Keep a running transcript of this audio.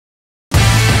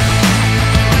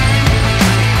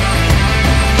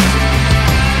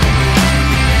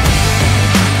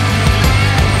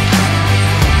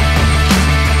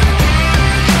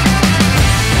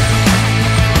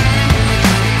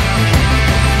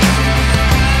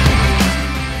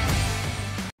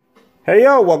Hey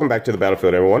yo, welcome back to the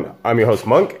battlefield everyone. I'm your host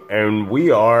Monk and we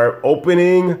are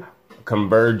opening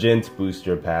Convergence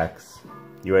booster packs.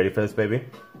 You ready for this baby?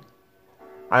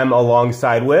 I'm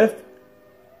alongside with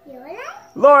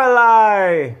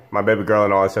Lorelai, my baby girl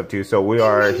and all that stuff too. So we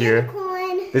are here.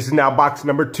 This is now box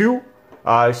number 2.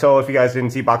 So if you guys didn't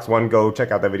see box 1, go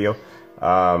check out that video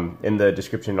in the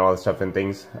description and all that stuff and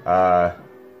things.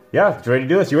 Yeah, it's ready to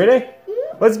do this. You ready?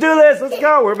 Let's do this. Let's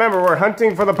go. Remember, we're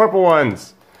hunting for the purple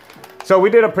ones. So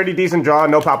we did a pretty decent draw,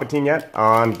 no Palpatine yet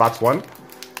on box 1.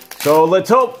 So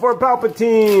let's hope for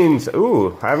Palpatines.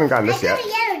 Ooh, I haven't gotten this yet. I got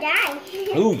a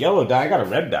yellow die. Ooh, yellow die. I got a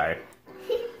red die.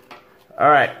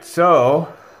 Alright,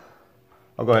 so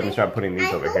I'll go ahead and start putting these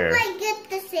over here. I hope I get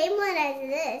the same one as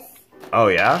this. Oh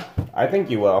yeah? I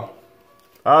think you will.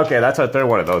 Okay, that's our third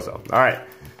one of those though. Alright,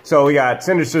 so we got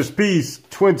Sinister's Peace,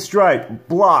 Twin Strike,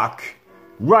 Block,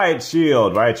 Riot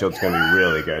Shield. Riot Shield's gonna be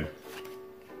really good.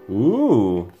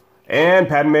 Ooh. And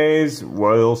Padme's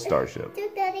Royal Starship.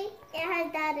 230. It has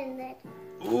that in it.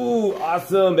 Ooh,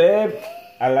 awesome, babe.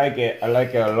 I like it. I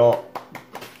like it a lot.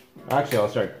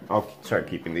 Actually, I'll start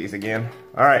keeping these again.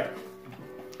 All right.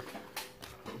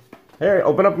 Here,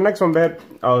 open up the next one, babe.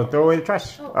 I'll throw away the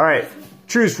trash. All right.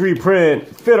 Truce reprint,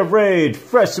 Fit of Rage,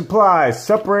 Fresh Supplies,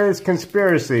 Separates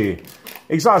Conspiracy.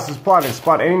 Exhaustive plot and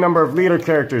spot any number of leader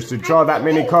characters to draw that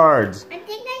many cards. I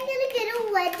think I'm gonna get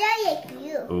a red die like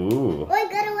you. Ooh. Oh, I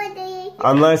got a red die.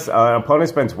 Unless an opponent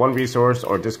spends 1 resource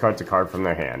or discards a card from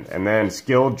their hand. And then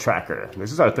Skilled Tracker.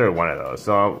 This is our third one of those.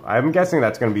 So I'm guessing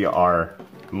that's going to be our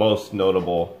most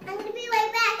notable. I'm going to be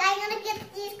right back. I'm going to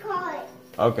get these cards.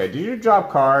 Okay, did you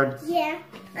drop cards? Yeah.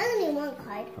 I only need 1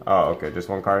 card. Oh, okay, just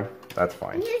 1 card? That's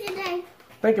fine. Here's your die.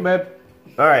 Thank you, babe.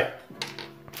 Alright.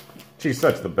 She's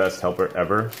such the best helper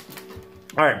ever.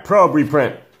 Alright, Probe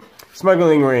reprint.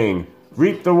 Smuggling Ring.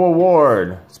 Reap the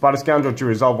reward. Spot a scoundrel to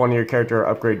resolve one of your character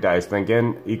upgrade dice. Then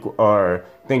gain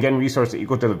resource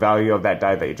equal to the value of that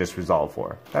die that you just resolved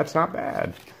for. That's not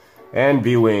bad. And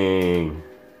viewing.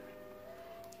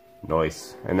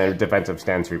 Nice. And then defensive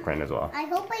stance reprint as well. I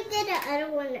hope I get the other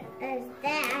one as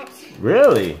that.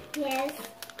 Really? Yes.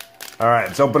 Alright,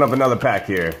 let's open up another pack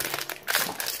here.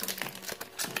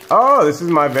 Oh, this is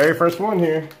my very first one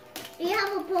here. Do you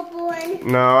have a purple one?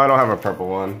 No, I don't have a purple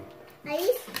one.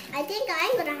 I think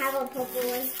I'm gonna have a purple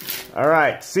one.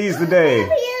 Alright, seize the day.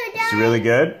 It's really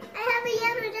good. I have a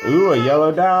yellow die. Ooh, a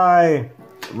yellow die.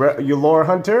 Lore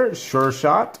Hunter, Sure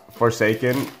Shot,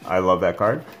 Forsaken. I love that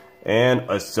card. And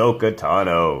Ahsoka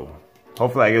Tano.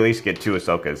 Hopefully I can at least get 2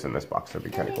 Ahsokas in this box. That'd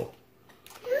be kind of cool.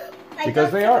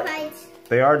 Because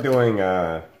they are doing,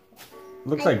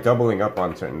 looks like doubling up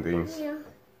on certain things. Yeah.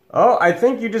 Oh, I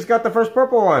think you just got the first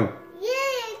purple one. Yeah,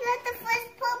 I got the first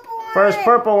purple one. First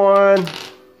purple one.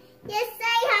 Yes,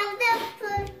 I have the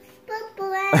first purple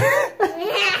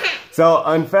one. So,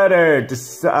 Unfettered,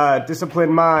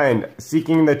 Disciplined Mind,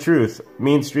 Seeking the Truth,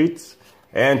 Mean Streets,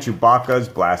 and Chewbacca's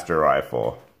Blaster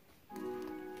Rifle.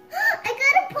 I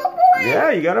got a purple one. Yeah,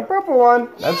 you got a purple one.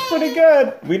 That's pretty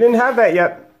good. We didn't have that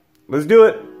yet. Let's do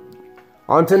it.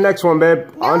 On to the next one, babe.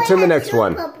 On to the next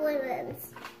one. Purple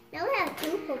ones. Now I have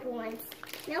 2 purple ones.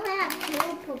 Now I have 2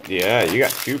 purple ones. Yeah, you got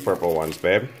 2 purple ones,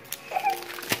 babe.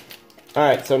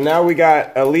 Alright, so now we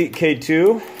got Elite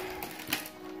K2.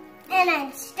 And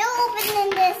I'm still opening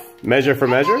this. Measure for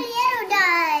Measure. I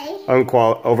got a yellow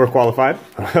die. Overqualified.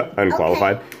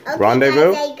 Unqualified. Okay,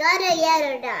 Rendezvous. guys, I got a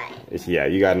yellow die. Yeah,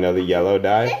 you got another yellow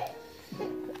die.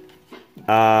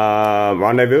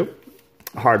 Rendezvous.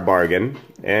 Hard Bargain.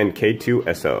 And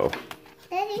K2SO.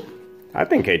 Daddy. I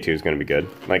think K2 is going to be good.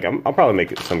 Like, I'll probably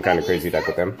make some kind of crazy deck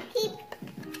with them. Keep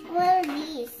one of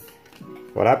these.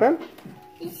 What happened?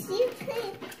 You see,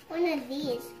 one of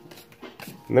these.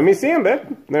 Let me see him, babe.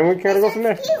 Then we kind of go from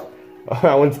there. Cute. Oh,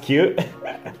 that one's cute.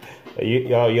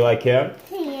 you like him?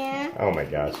 Yeah. Oh my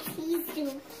gosh. He's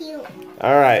so cute.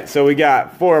 Alright, so we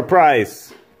got For a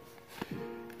Price.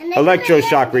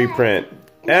 Electroshock reprint.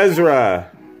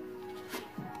 Ezra.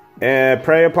 And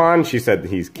Prey Upon, she said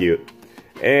he's cute.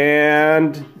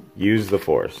 And Use the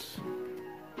Force.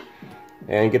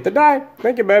 And get the die.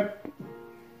 Thank you, babe.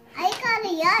 I got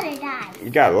a yellow die. You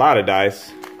got a lot of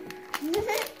dice.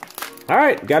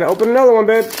 Alright, gotta open another one,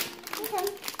 babe. Okay.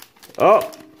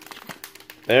 Oh.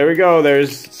 There we go.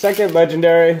 There's second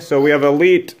legendary. So we have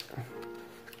Elite.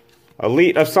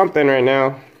 Elite of something right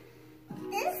now.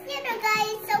 This little guy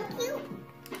is so cute.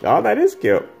 Oh, that is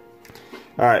cute.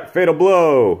 Alright, Fatal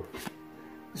Blow.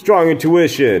 Strong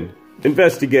Intuition.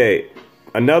 Investigate.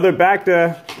 Another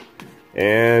Bacta.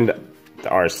 And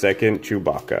our second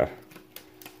Chewbacca.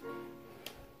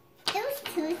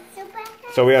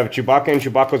 So we have Chewbacca and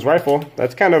Chewbacca's rifle.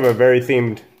 That's kind of a very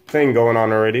themed thing going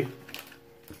on already.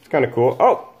 kind of cool.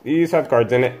 Oh, these have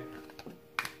cards in it.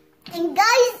 And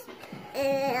guys,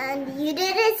 and you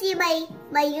didn't see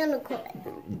my unicorn.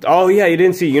 Oh yeah, you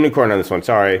didn't see unicorn on this one.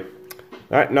 Sorry. All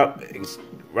right, no, it's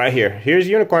right here. Here's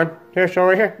unicorn. Here, show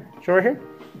right here. Show right here.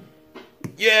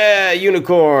 Yeah,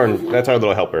 unicorn. That's our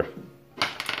little helper.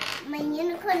 My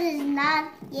unicorn is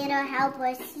not yet a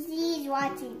helper. He's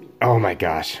watching me. Oh my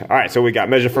gosh. All right, so we got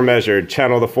Measure for Measure,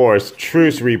 Channel the Force,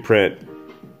 Truce reprint,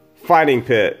 Fighting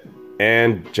Pit,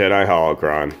 and Jedi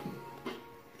Holocron.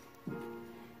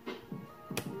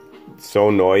 So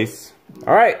nice.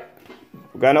 All right,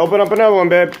 we're gonna open up another one,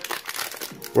 babe.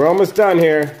 We're almost done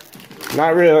here.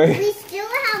 Not really. We still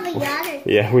have a yellow.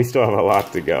 Yeah, we still have a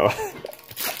lot to go.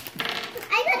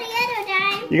 I got a yellow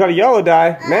die. You got a yellow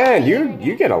die? Man,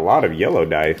 you get a lot of yellow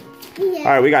die. Yeah. All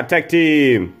right, we got Tech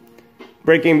Team,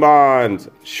 Breaking Bonds,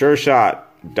 Sure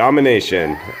Shot,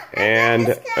 Domination,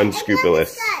 and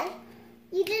Unscrupulous.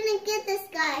 You didn't get this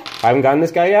guy. I haven't gotten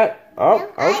this guy yet? Oh, No,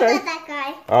 okay. I got that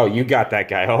guy. Oh, you got that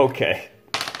guy. Okay.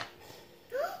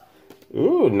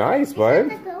 Ooh, nice,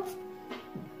 bud. I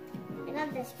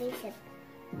got the spaceship.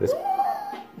 This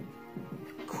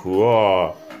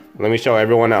cool. Let me show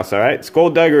everyone else, all right?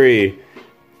 Skullduggery,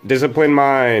 Disciplined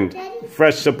Mind, Daddy,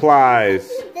 Fresh Supplies,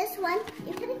 keep this one.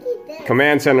 You can keep this.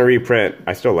 Command Center reprint.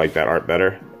 I still like that art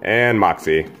better. And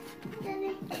Moxie.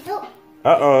 Daddy, no,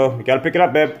 Uh-oh, you gotta pick it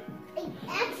up, babe. I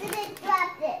accidentally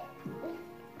dropped it.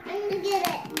 I'm gonna get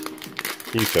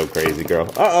it. You're so crazy, girl.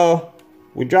 Uh-oh,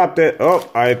 we dropped it.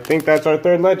 Oh, I think that's our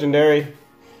third legendary.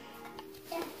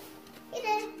 Yeah, you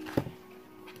did it.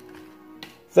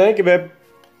 Thank you, babe.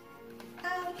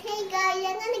 Okay, guys,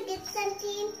 I'm gonna get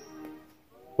something.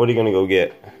 What are you gonna go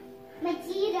get? My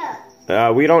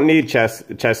cheetah. We don't need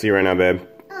Chessie right now, babe.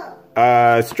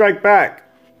 Oh. Strike Back,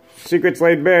 Secrets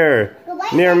Laid Bare, But why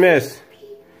Near not? Miss,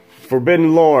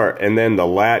 Forbidden Lore, and then the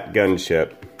Lat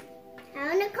Gunship. I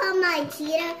wanna call my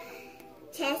cheetah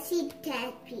Chessie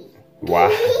Tappy.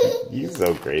 Wow, you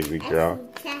so crazy, girl.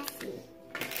 Chessie.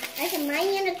 Okay, my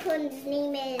unicorn's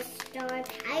name is Star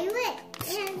Pirate.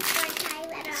 It has Star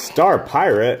Pirate on it. Star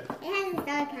Pirate? It has a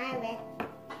Star Pirate.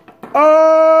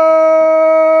 Oh!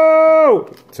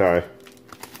 Sorry.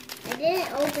 I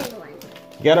didn't open one.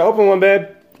 You gotta open one, babe.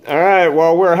 Alright,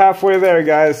 well, we're halfway there,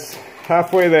 guys.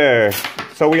 Halfway there.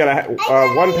 So we got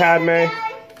one Padme.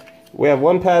 We have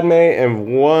one Padme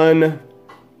and one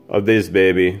of this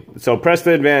baby. So press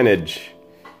the advantage.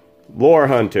 Lore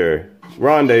Hunter,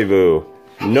 Rendezvous,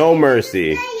 No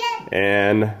Mercy,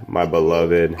 and my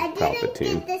beloved I didn't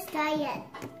Palpatine. get this guy yet.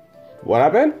 What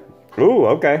happened? Ooh,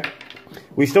 okay.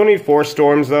 We still need 4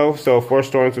 storms though, so 4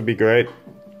 storms would be great.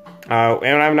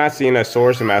 And I've not seen a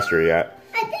Source Master yet.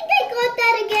 I think I got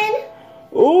that again.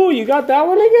 Ooh, you got that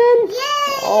one again? Yay!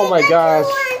 Oh my gosh.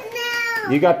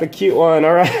 Now. You got the cute one,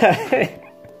 alright.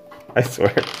 I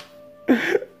swear.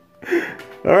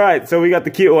 Alright, so we got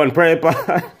the cute one, Prey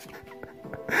Pod.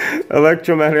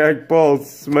 Electromagnetic Pulse,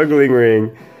 Smuggling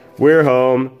Ring, We're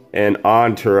Home, and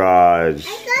Entourage. I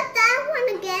got that one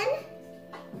again.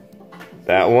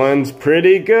 That one's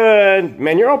pretty good.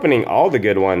 Man, you're opening all the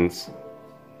good ones.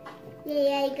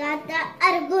 Yeah, I got that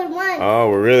other good one. Oh,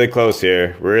 we're really close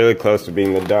here. We're really close to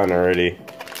being done already.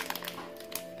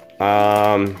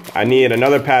 I need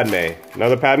another Padme.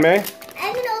 Another Padme? I'm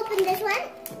gonna open this one.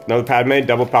 Another Padme,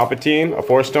 double Palpatine, a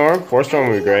 4-storm. 4-storm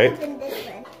would be great. Open this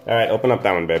one. Alright, open up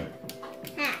that one, babe.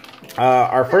 Ha.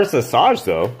 Our first Asajj,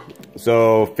 though.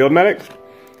 So, Field Medic,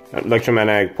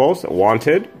 Electromagnetic Pulse,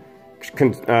 Wanted,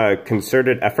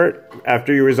 Concerted Effort.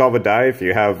 After you resolve a die, if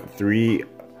you have 3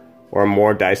 or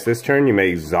more dice this turn, you may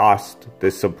exhaust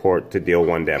this support to deal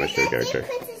 1 damage to a character.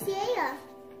 Princess Leia.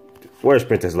 Where's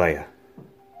Princess Leia?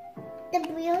 The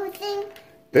blue thing.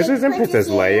 This isn't Princess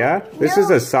Leia. This is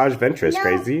Asajj Ventress,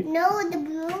 crazy. No, the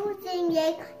blue thing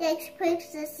likes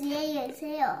Princess Leia's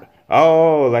hair.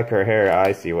 Oh, like her hair.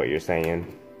 I see what you're saying.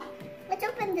 Let's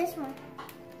open this one.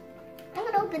 I'm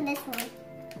gonna open this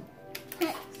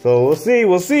one. So we'll see,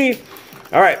 we'll see.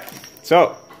 All right,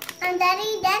 so. And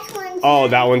Daddy, that one's. Oh,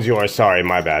 that one's yours. Sorry,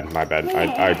 my bad, my bad.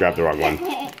 I grabbed the wrong one.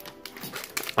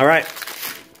 All right.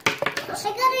 I got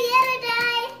a yellow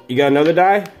die. You got another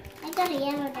die? I got a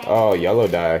yellow die. Oh, yellow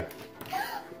die.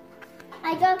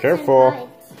 I got Careful. some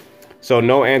cards. So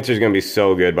no answer is gonna be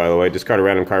so good, by the way. Discard a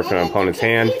random card from an opponent's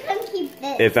hand. You can keep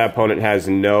this. If that opponent has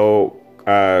no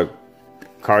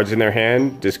cards in their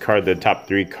hand, discard the top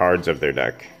 3 cards of their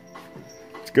deck.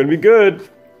 It's gonna be good.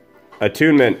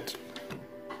 Attunement,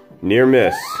 Near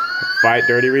Miss, Fight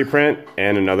Dirty reprint,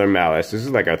 and another Malice. This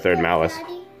is like our 3rd Malice.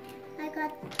 Daddy, I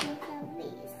got both of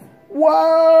these.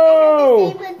 Whoa!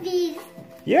 Same with these.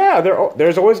 Yeah,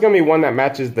 there's always gonna be one that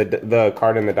matches the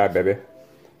card in the die, baby.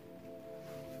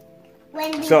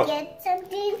 when we get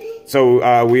something.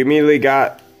 So we immediately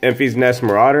got Enfy's Nest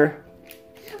Marauder.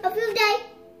 Approved die.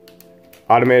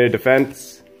 Automated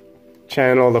Defense.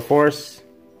 Channel the Force.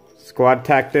 Squad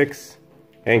Tactics.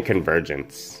 And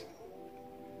Convergence.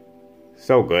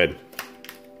 So good.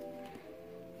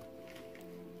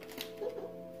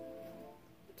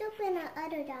 Let's open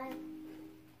another die.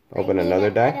 Open another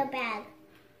die? Another bag.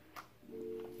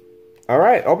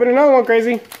 Alright, open another one,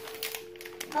 Crazy.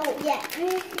 Oh, yeah.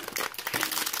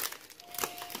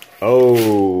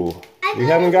 Oh. We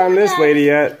haven't gotten this lady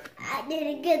yet. I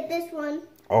didn't get this one.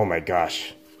 Oh my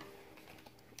gosh.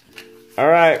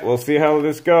 Alright, we'll see how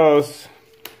this goes.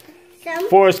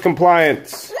 Force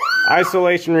Compliance.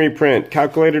 Isolation Reprint.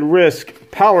 Calculated Risk.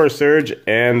 Power Surge.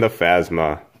 And the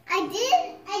Phasma. I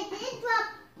did drop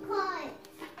cards.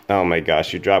 Oh my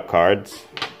gosh, you dropped cards.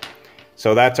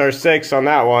 So that's our 6 on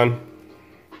that one.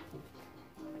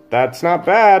 That's not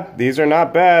bad. These are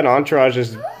not bad. Entourage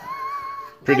is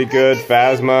pretty good.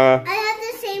 Phasma. I have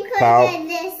the same cards as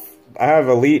this. I have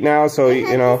Elite now, so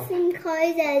you know. The same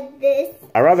cards as this.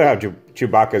 I'd rather have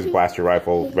Chewbacca's blaster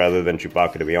rifle rather than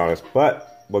Chewbacca, to be honest.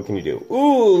 But what can you do?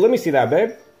 Ooh, let me see that,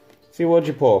 babe. See what'd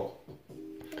you pull.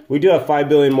 We do have 5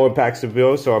 billion more packs to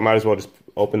build, so I might as well just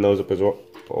open those up as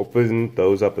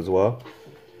well.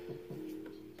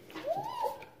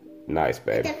 Nice,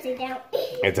 babe. It's upside down.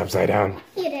 It's upside down.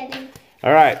 Here, Daddy.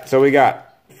 All right, so we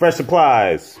got fresh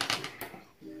supplies.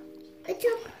 Let's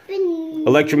open.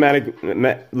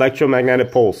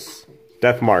 Electromagnetic pulse,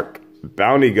 death mark,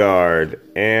 bounty guard,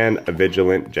 and a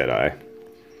vigilant Jedi.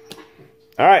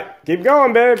 All right, keep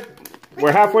going, babe.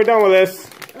 We're halfway done with this.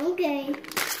 Okay,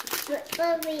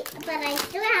 but I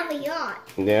still have a yacht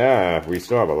Yeah, we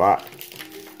still have a lot.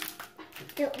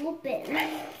 to open.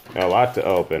 A lot to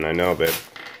open, I know, babe.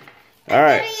 All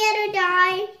right. I got a yellow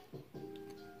die.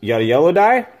 You got a yellow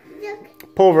die?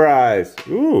 Look. Pulverize.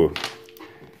 Ooh.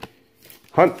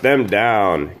 Hunt them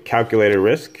down. Calculated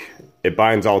risk. It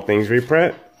binds all things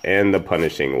reprint. And the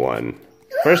punishing one.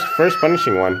 First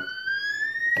punishing one.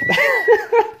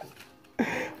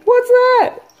 What's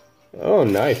that? Oh,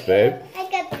 nice, babe. I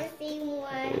got the same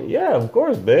one. Yeah, of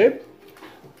course, babe.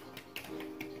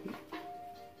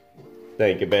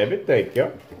 Thank you, baby. Thank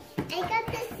you. I got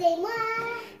the same one.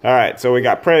 Alright, so we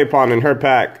got Prey Pawn in her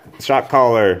pack, Shot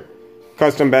Caller,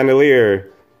 Custom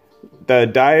Bandolier, the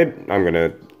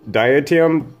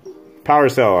Diatium Power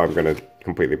Cell, I'm gonna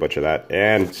completely butcher that,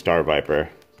 and Star Viper.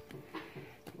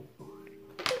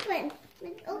 Open.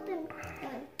 Let's open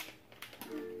one.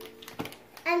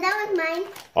 And that was mine.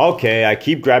 Okay, I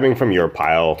keep grabbing from your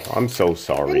pile. I'm so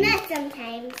sorry. But not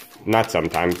sometimes. Not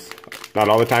sometimes. Not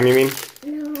all the time, you mean?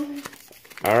 No.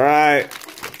 Alright.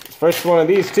 First one of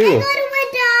these, too. I got a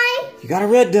red die. You got a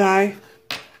red die.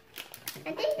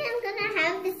 I think I'm gonna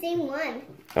have the same one.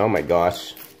 Oh my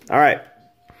gosh. Alright.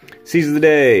 Seize the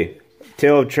Day.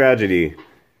 Tale of Tragedy.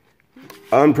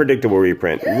 Unpredictable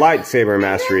reprint. Lightsaber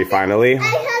Mastery, finally. I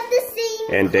have the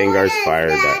same And Dengar's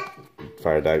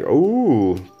Fire Dagger.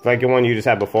 Ooh. Like the one you just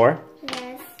had before?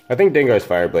 Yes. I think Dengar's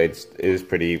Fire Blades is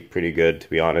pretty good, to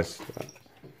be honest.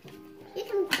 You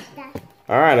can put that.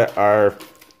 Alright, our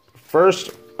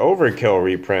first Overkill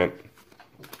reprint.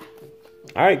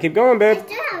 Alright, keep going, babe. I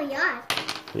still have a yacht.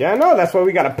 Yeah, I know. That's why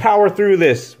we gotta power through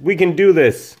this. We can do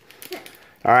this.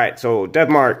 Alright, so Death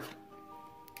Mark.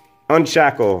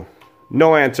 Unshackle.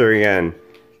 No Answer Again.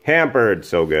 Hampered.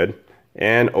 So good.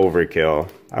 And Overkill.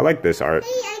 I like this art. Hey,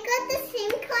 I got the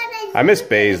same card as you. I miss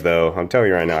Baze, though. I'm telling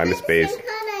you right now, I miss Baze. I got the same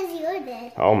card as you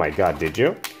did. Oh my god, did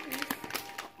you?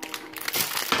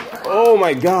 Oh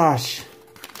my gosh.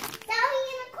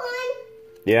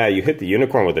 Yeah, you hit the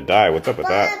unicorn with a die. What's up with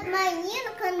that? But my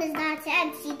unicorn is not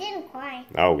sad. She didn't cry.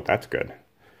 Oh, that's good.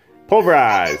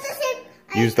 Pulverize.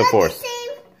 Use the force.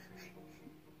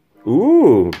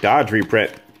 Ooh, dodge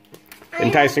reprint.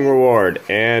 Enticing reward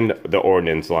and the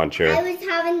ordnance launcher. I was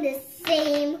having the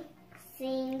same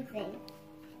thing.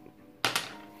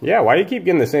 Yeah, why do you keep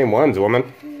getting the same ones,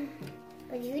 woman?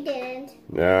 But you didn't.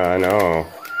 Yeah, I know.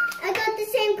 I got the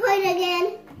same card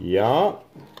again. Yeah.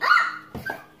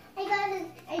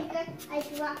 I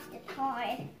dropped the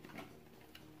card.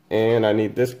 And I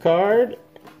need this card.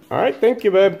 Alright, thank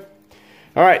you, babe.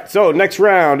 Alright, so next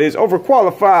round is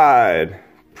Overqualified.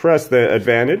 Press the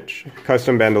advantage.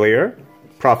 Custom Bandolier.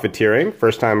 Profiteering.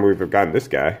 First time we've gotten this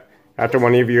guy. After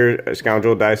one of your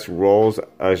scoundrel dice rolls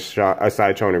a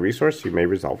side showing a resource, you may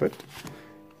resolve it.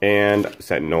 And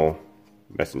Sentinel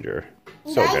Messenger.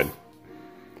 So guys, good.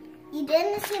 You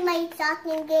didn't see my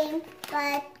soccer game,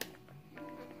 but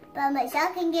my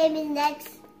soccer game is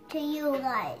next to you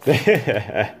guys.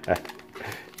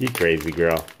 You crazy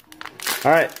girl.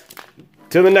 Alright.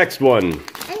 to the next one.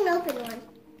 I'm gonna open one.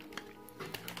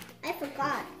 I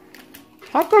forgot.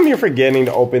 How come you're forgetting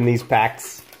to open these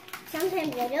packs?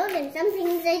 Sometimes I don't, and some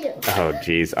things I do. Oh,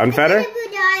 jeez. Unfetter?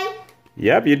 Die.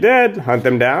 Yep, you did. Hunt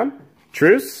them down.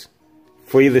 Truce.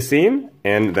 Flee the scene.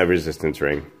 And the resistance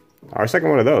ring. Our second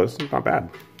one of those. Not bad.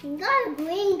 You got a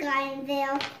green guy in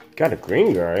there. Got a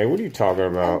green guy? What are you talking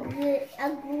about?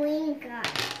 A green guy.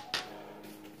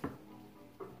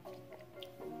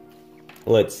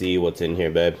 Let's see what's in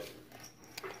here, babe.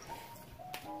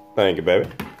 Thank you, baby.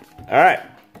 Alright.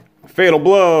 Fatal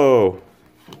blow.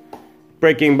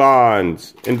 Breaking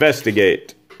bonds.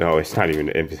 Investigate. No, it's not even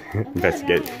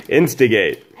investigate.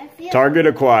 Instigate. Target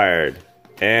acquired.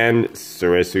 And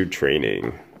Sorisu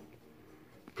training.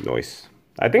 Nice.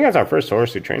 I think that's our first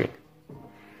Sorisu training.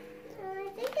 I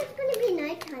think it's gonna be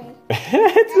nighttime.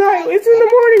 It's not. It's in the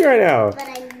morning right now. But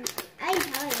I'm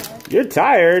tired. You're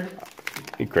tired?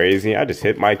 You crazy? I just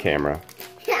hit my camera.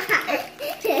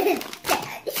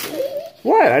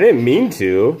 What? I didn't mean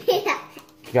to.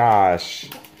 Gosh.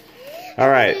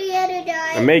 Alright.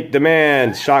 Make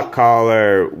demands. Shock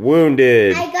collar.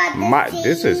 Wounded.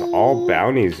 This is all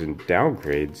bounties and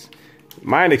downgrades.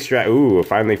 Mind extract. Ooh,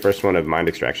 finally first one of mind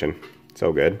extraction.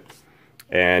 So good.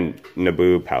 And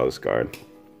Naboo Palace Guard.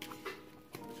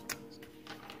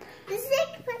 This is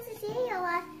like Princess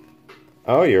Leia.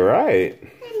 Oh, you're right.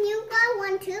 And you got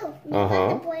one too.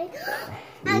 Uh-huh.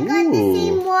 I got the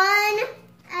same one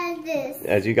as this.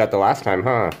 As you got the last time,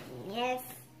 huh? Yes.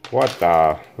 What's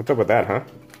up with that, huh?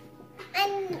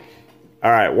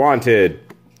 Alright, wanted.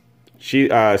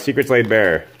 Secrets laid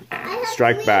bare.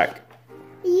 Strike back.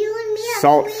 You and me have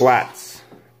Salt 3. Flats.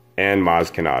 And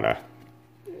Maz Kanata.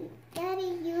 Daddy,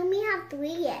 you and me have 3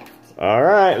 yet.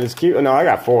 Alright, let's keep. No, I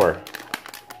got 4.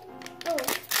 Oh.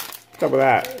 What's up with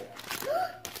that?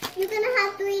 You're gonna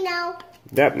have 3 now.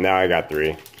 Yep, now I got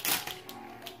 3.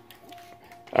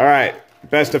 Alright,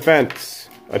 best defense.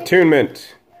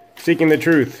 Attunement. Seeking the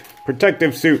truth.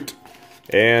 Protective suit.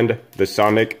 And the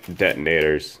sonic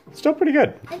detonators. Still pretty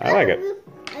good. I like it.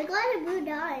 I got a blue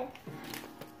die.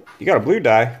 You got a blue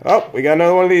die. Oh, we got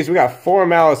another one of these. We got 4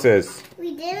 Malices.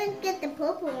 We didn't get the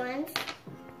purple ones.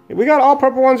 We got all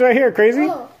purple ones right here. Crazy.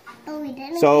 Oh we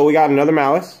didn't. So we got another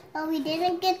Malice. Oh, we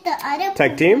didn't get the other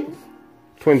Tech team. ones.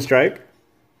 Twin strike.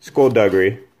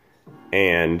 Skullduggery.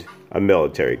 And a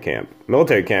military camp.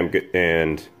 Military camp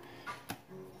and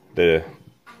the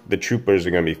troopers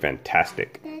are gonna be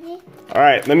fantastic. Daddy? All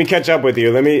right, let me catch up with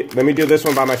you. Let me do this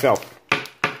one by myself.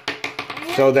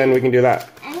 So then we can do that.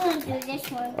 I'm gonna do this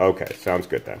one. Okay, sounds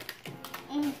good then.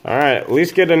 All right, at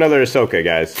least get another Ahsoka,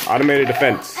 guys. Automated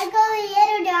defense. I got a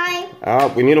yellow die.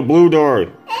 Oh, we need a blue door.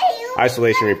 Hey, you.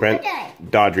 Isolation reprint.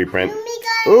 Dodge reprint. You me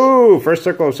got. Ooh, first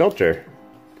circle of shelter.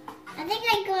 I think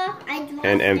I dropped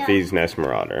And Emphy's Nest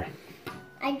Marauder.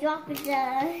 I dropped the.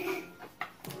 I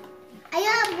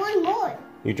got one more.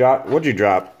 You dropped. What'd you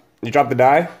drop? You dropped the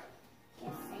die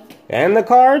Yes, and the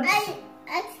cards.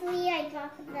 Actually, I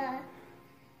dropped the.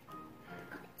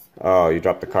 Oh, you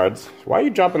dropped the cards. Why are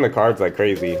you dropping the cards like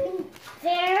crazy?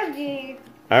 There.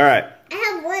 All right. I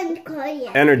have one card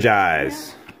yet.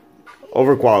 Energize.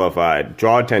 Overqualified.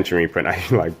 Draw attention reprint. I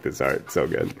like this art. So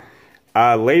good.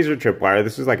 Laser tripwire.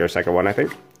 This is like our second one, I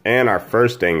think. And our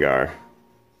first Dengar.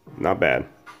 Not bad.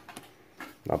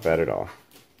 Not bad at all.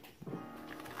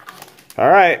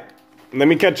 Alright. Let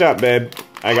me catch up, babe.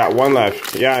 I got 1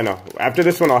 left. Yeah, I know. After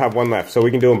this one, I'll have 1 left. So we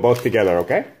can do them both together,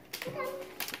 okay?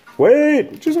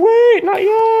 Wait. Just wait. Not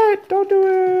yet. Don't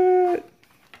do it.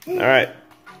 Alright.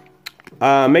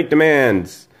 Make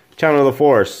demands. Channel the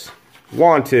Force.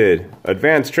 Wanted.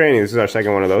 Advanced training. This is our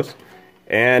second one of those.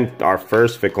 And our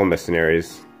first Fickle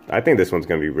Mercenaries. I think this one's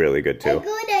going to be really good, too.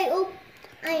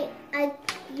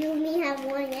 You only have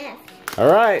 1 left.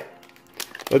 Alright.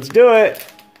 Let's do it.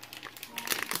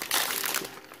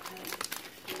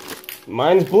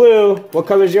 Mine's blue. What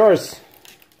color's yours?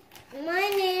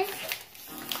 Mine is.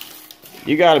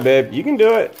 You got it, babe. You can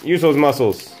do it. Use those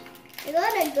muscles. I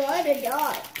got a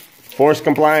dot. Force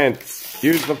compliance.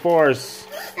 Use the Force.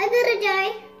 I got a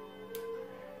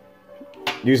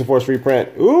die. Use the Force reprint.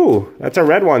 Ooh, that's a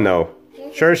red one, though.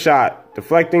 Sure shot.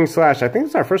 Deflecting slash. I think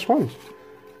it's our first one.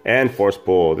 And Force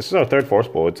pull. This is our 3rd Force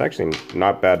pull. It's actually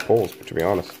not bad pulls, to be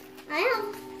honest.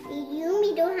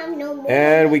 You don't have no more.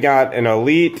 And we got an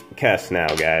elite Kess now,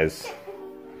 guys.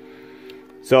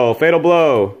 So, Fatal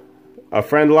Blow. A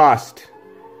friend lost.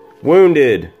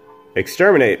 Wounded.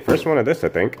 Exterminate. First one of this, I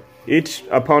think. Each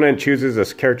opponent chooses a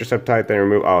character subtype, then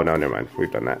remove... Oh, no, never mind.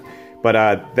 We've done that.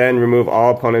 But then remove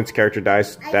all opponents' character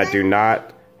dice that do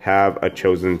not have a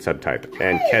chosen subtype.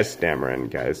 And Kess Dameron,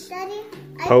 guys. Daddy,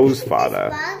 Pose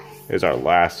Fada is our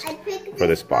last for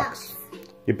this box.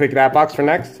 You pick that box for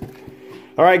next?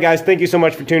 Alright guys, thank you so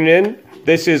much for tuning in.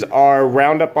 This is our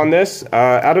roundup on this.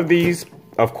 Out of these,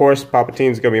 of course,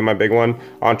 Palpatine's gonna be my big one.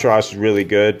 Entourage is really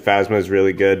good. Phasma is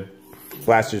really good.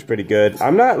 Blaster's pretty good.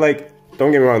 I'm not like,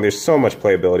 don't get me wrong, there's so much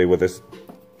playability with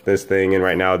this thing, and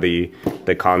right now the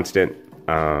constant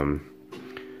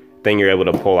thing you're able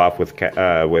to pull off with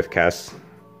Kess,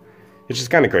 it's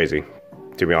just kind of crazy,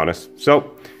 to be honest.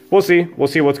 So we'll see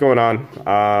what's going on.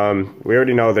 We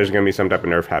already know there's gonna be some type of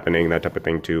nerf happening, that type of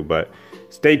thing too, but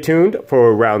stay tuned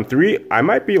for round 3. I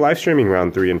might be live streaming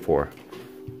round 3 and 4.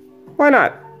 Why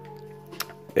not?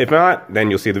 If not, then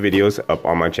you'll see the videos up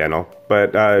on my channel.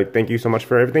 But thank you so much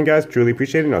for everything, guys. Truly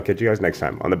appreciate it, and I'll catch you guys next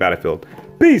time on the battlefield.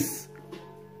 Peace!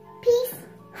 Peace!